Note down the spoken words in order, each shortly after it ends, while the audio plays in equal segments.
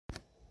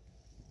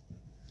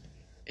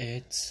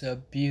It's a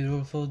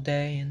beautiful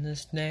day in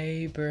this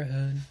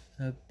neighborhood,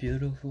 a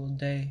beautiful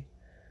day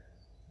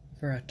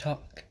for a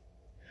talk.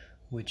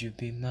 Would you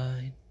be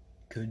mine?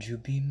 Could you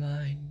be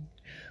mine?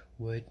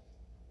 Would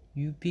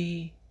you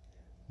be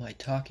my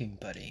talking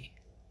buddy?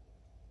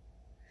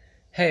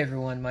 Hey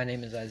everyone, my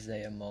name is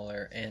Isaiah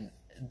Muller, and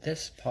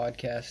this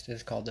podcast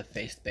is called The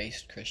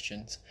Faith-Based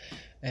Christians,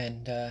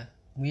 and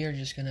we are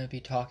just going to be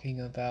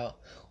talking about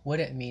what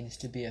it means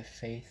to be a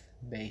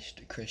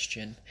faith-based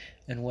Christian,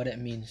 and what it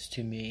means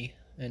to me,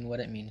 and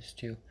what it means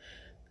to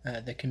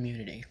the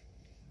community.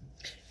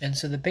 And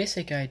so the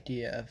basic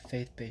idea of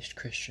faith-based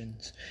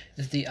Christians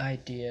is the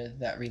idea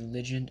that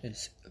religion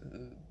is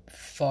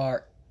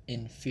far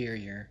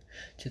inferior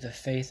to the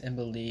faith and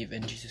belief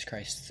in Jesus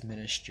Christ's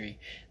ministry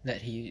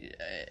that he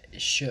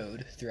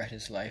showed throughout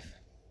his life.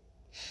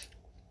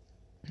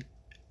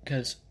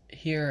 Because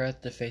here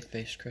at the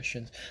Faith-Based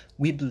Christians,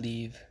 we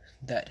believe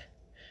that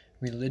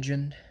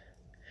religion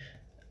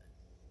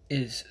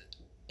is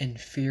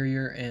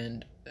inferior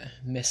and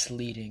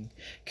misleading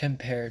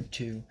compared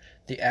to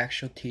the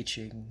actual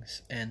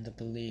teachings and the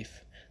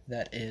belief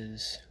that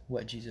is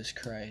what Jesus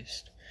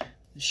Christ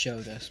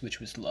showed us, which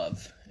was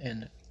love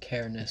and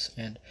careness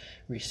and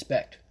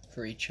respect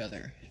for each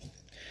other.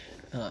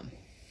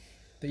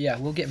 But yeah,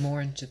 we'll get more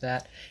into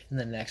that in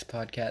the next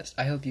podcast.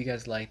 I hope you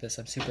guys like this.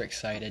 I'm super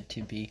excited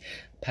to be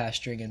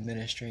pastoring and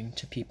ministering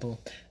to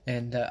people,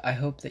 and I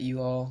hope that you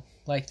all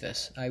like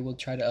this. I will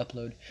try to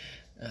upload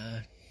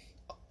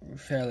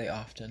fairly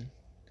often.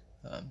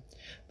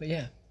 But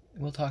yeah,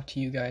 we'll talk to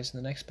you guys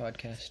in the next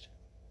podcast.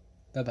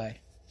 Bye-bye.